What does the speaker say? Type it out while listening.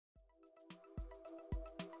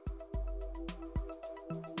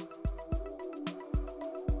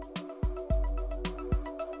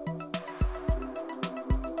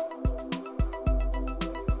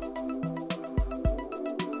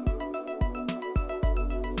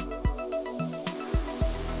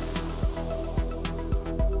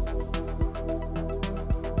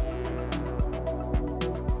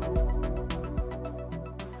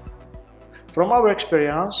From our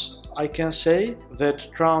experience, I can say that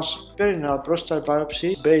transperineal prostate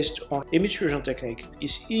biopsy based on image fusion technique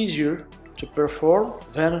is easier to perform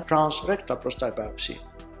than transrectal prostate biopsy.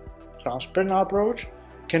 Transperineal approach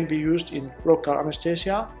can be used in local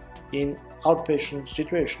anesthesia in outpatient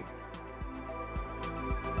situation.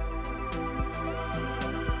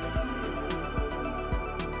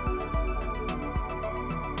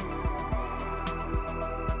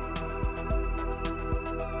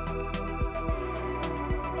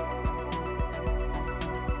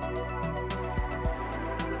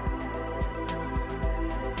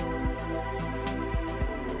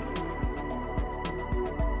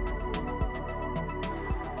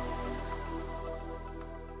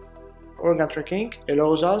 Organ tracking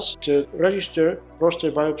allows us to register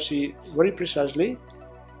prostate biopsy very precisely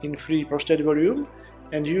in free prostate volume,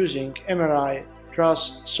 and using MRI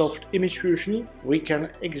TRAS soft image fusion we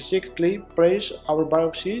can exactly place our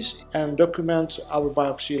biopsies and document our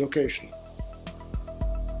biopsy location.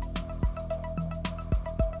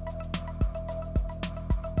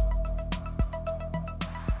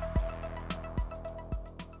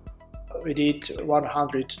 We did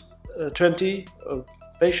 120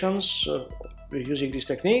 patients using this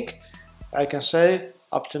technique. I can say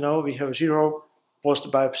up to now we have 0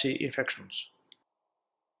 post-biopsy infections.